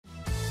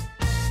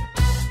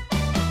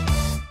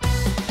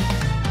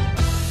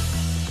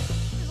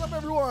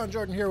everyone,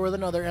 Jordan here with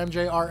another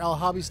MJRL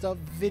Hobby Stuff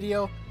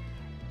video.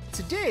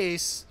 Today,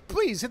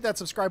 please hit that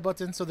subscribe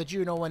button so that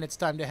you know when it's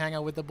time to hang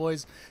out with the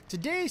boys.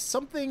 Today,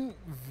 something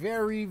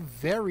very,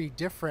 very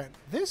different.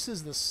 This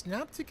is the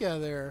snap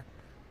together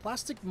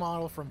plastic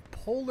model from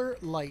Polar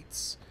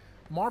Lights.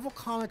 Marvel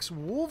Comics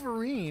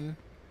Wolverine,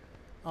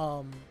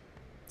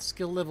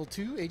 skill level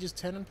 2, ages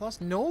 10 and plus.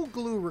 No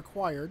glue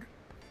required.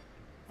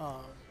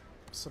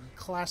 Some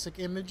classic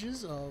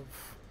images of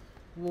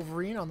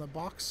Wolverine on the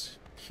box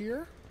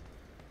here,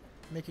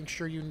 making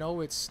sure you know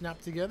it's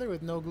snapped together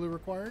with no glue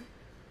required.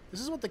 This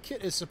is what the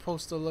kit is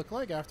supposed to look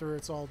like after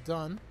it's all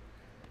done.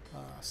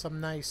 Some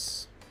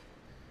nice,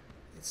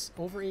 it's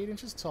over 8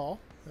 inches tall,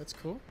 that's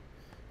cool.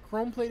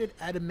 Chrome plated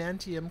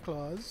adamantium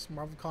claws.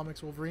 Marvel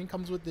Comics Wolverine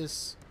comes with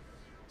this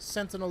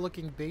Sentinel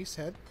looking base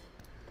head.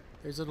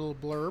 There's a little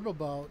blurb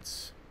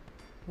about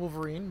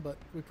Wolverine, but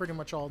we pretty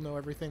much all know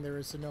everything there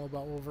is to know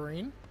about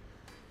Wolverine.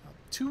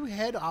 2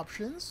 head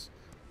options,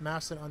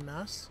 masked and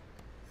unmasked,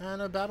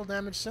 and a battle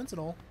damage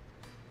Sentinel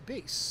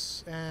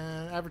base,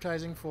 and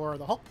advertising for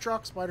the Hulk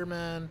truck,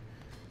 Spider-Man,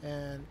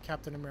 and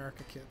Captain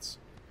America kits.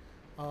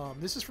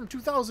 This is from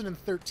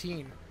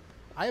 2013.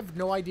 I have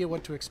no idea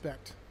what to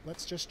expect.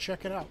 Let's just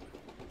check it out.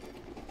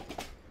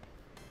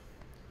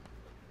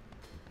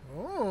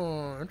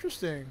 Oh,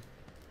 interesting.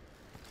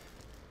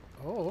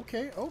 Oh,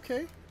 okay,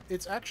 okay.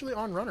 It's actually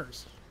on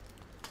runners,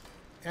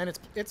 and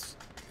it's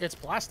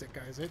plastic,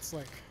 guys. It's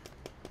like,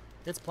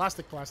 it's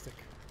plastic.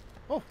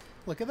 Oh,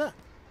 look at that.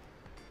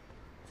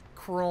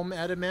 Chrome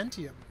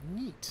adamantium.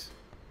 Neat.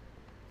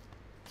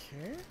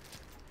 Okay.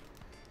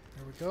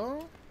 There we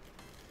go.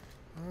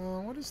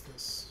 What is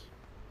this?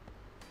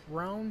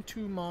 Round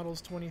 2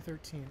 models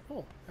 2013.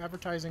 Oh,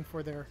 advertising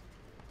for their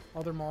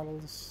other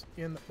models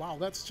in the, wow,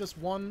 that's just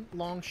one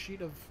long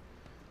sheet of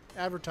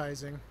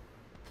advertising.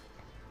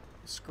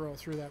 Scroll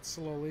through that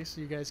slowly so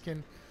you guys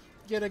can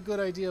get a good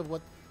idea of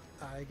what,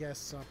 I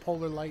guess,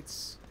 Polar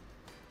Lights,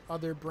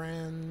 other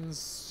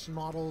brands,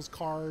 models,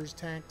 cars,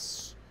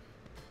 tanks,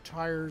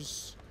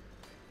 tires,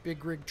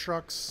 big rig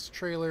trucks,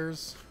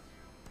 trailers,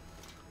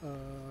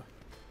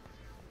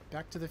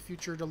 Back to the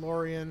Future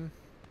DeLorean,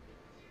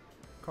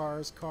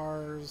 cars,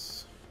 oh,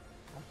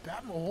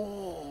 Batman,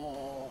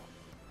 oh,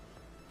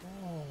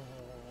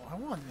 I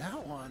want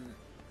that one.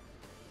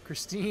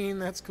 Christine,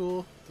 that's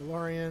cool,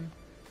 DeLorean,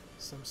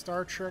 some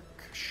Star Trek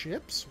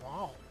ships,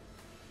 wow,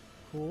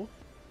 cool.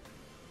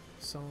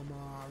 Some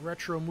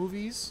retro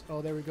movies.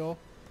 Oh, there we go.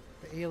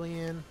 The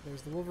Alien.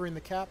 There's the Wolverine, the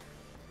Cap,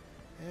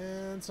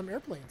 and some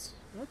airplanes.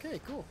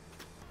 Okay, cool.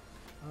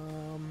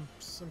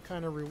 Some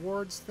kind of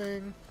rewards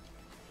thing.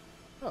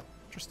 Oh,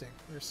 interesting.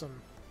 There's some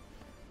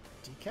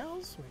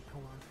decals. Wait,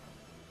 hold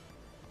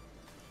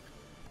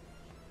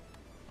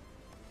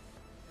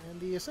on.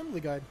 And the assembly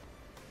guide.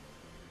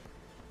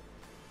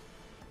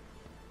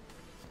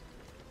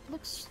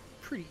 Looks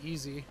pretty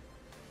easy.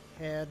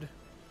 Head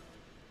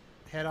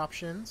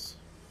options.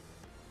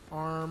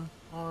 Arm,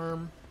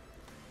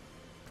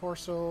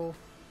 torso,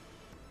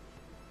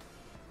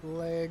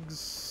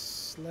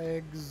 legs,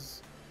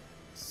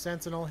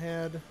 Sentinel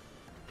head,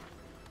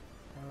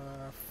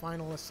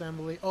 final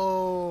assembly.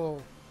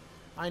 Oh,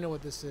 I know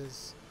what this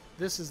is.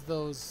 This is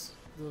those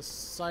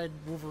side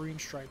Wolverine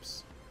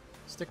stripes,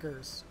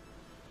 stickers.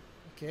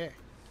 Okay,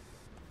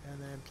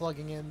 and then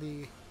plugging in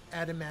the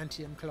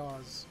adamantium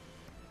claws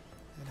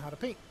and how to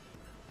paint.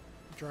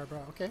 Dry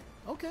brow. Okay.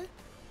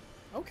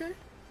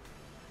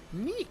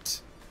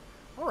 Neat.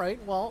 All right,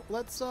 well,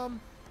 let's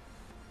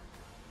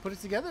put it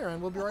together and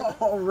we'll be right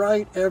back. All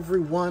right,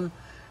 everyone,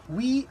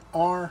 we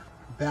are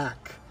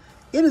back.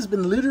 It has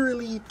been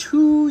literally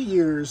 2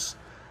 years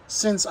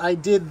since I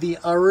did the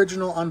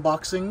original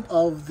unboxing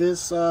of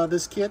this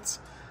kit.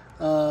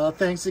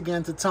 Thanks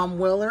again to Tom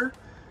Weller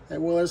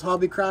at Weller's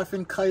Hobbycraft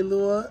in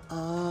Kailua,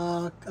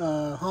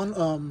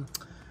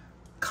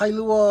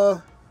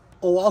 Kailua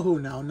Oahu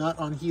now, not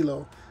on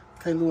Hilo,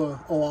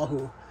 Kailua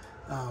Oahu.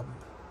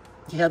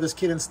 He had this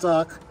kit in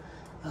stock.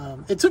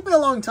 It took me a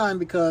long time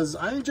because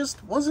I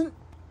just wasn't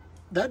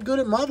that good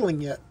at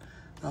modeling yet.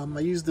 I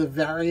used the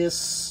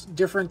various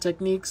different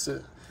techniques,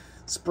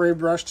 spray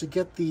brush to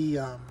get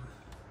the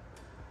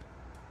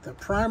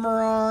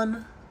primer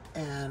on,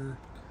 and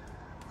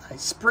I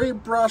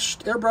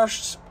airbrushed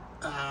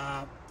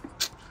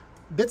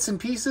bits and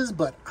pieces,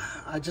 but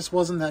I just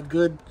wasn't that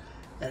good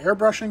at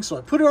airbrushing, so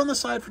I put it on the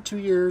side for 2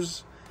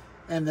 years,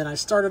 and then I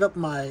started up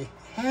my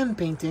hand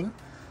painting.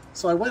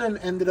 So I went and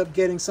ended up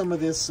getting some of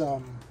this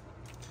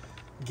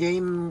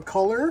game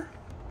color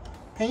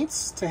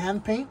paints to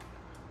hand paint,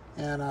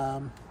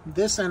 and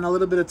this and a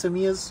little bit of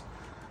Tamiya's,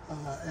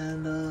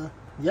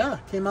 yeah,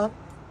 came out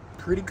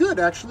pretty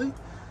good actually.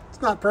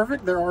 It's not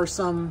perfect. There are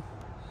some,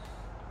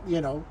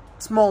 you know,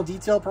 small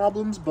detail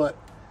problems, but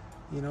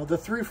you know, the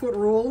 3-foot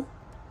rule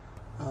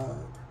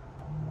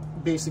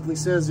basically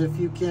says if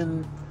you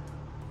can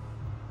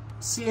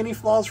see any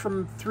flaws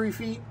from 3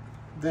 feet,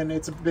 then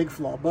it's a big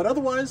flaw. But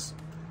otherwise,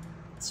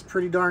 it's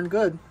pretty darn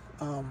good.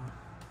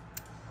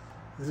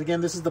 Again,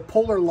 this is the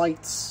Polar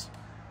Lights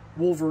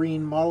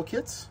Wolverine model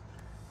kits.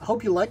 I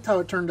hope you liked how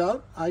it turned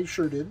out. I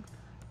sure did.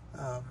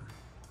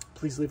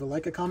 Please leave a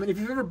like, a comment. If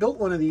you've ever built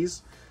one of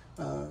these,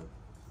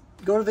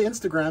 go to the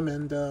Instagram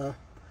and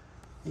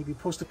maybe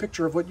post a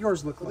picture of what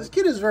yours look like. This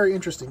kit is very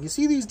interesting. You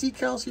see these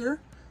decals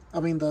here? I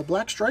mean, the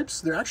black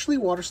stripes, they're actually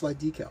water slide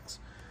decals.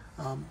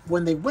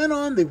 When they went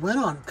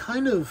on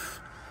kind of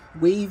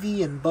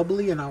wavy and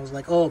bubbly, and I was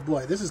like, oh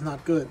boy, this is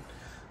not good.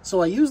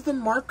 So I used the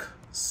Mark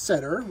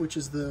Setter, which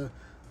is the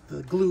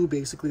glue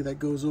basically that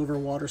goes over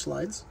water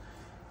slides.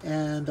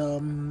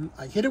 And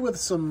I hit it with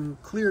some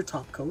clear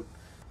top coat.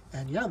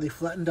 And yeah, they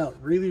flattened out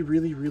really,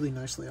 really, really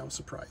nicely. I was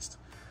surprised.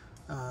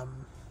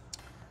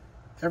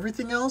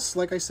 Everything else,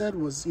 like I said,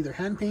 was either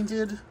hand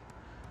painted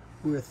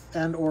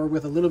or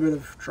with a little bit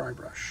of dry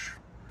brush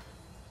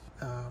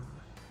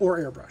or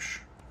airbrush.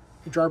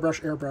 Dry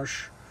brush,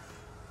 airbrush,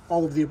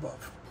 all of the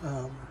above.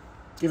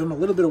 Give them a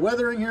little bit of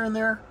weathering here and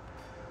there,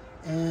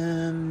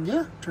 and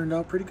yeah, turned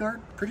out pretty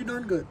darn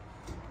good.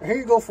 Here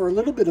you go for a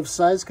little bit of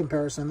size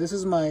comparison. This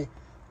is my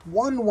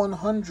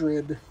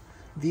 1/100,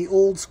 the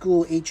old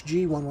school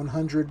HG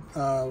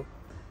 1/100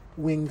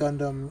 Wing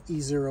Gundam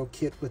E0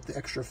 kit with the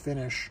extra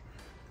finish.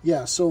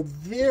 Yeah, so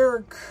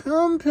they're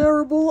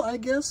comparable, I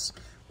guess.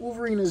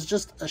 Wolverine is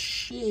just a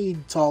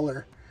shade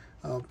taller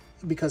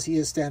because he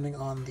is standing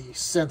on the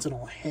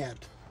Sentinel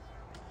head.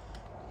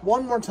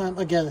 One more time,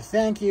 again,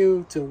 thank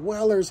you to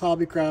Weller's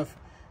Hobbycraft,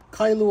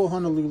 Kailua,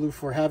 Honolulu,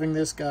 for having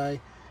this guy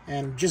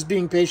and just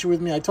being patient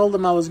with me. I told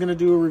him I was going to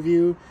do a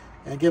review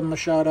and give him a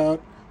shout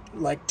out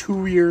like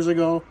 2 years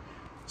ago.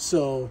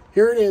 So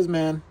here it is,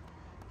 man.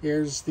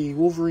 Here's the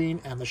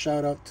Wolverine and the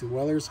shout out to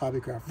Weller's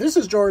Hobbycraft. This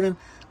is Jordan.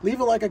 Leave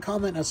a like, a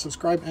comment, a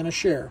subscribe, and a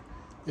share.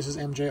 This is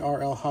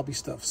MJRL Hobby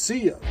Stuff.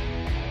 See ya.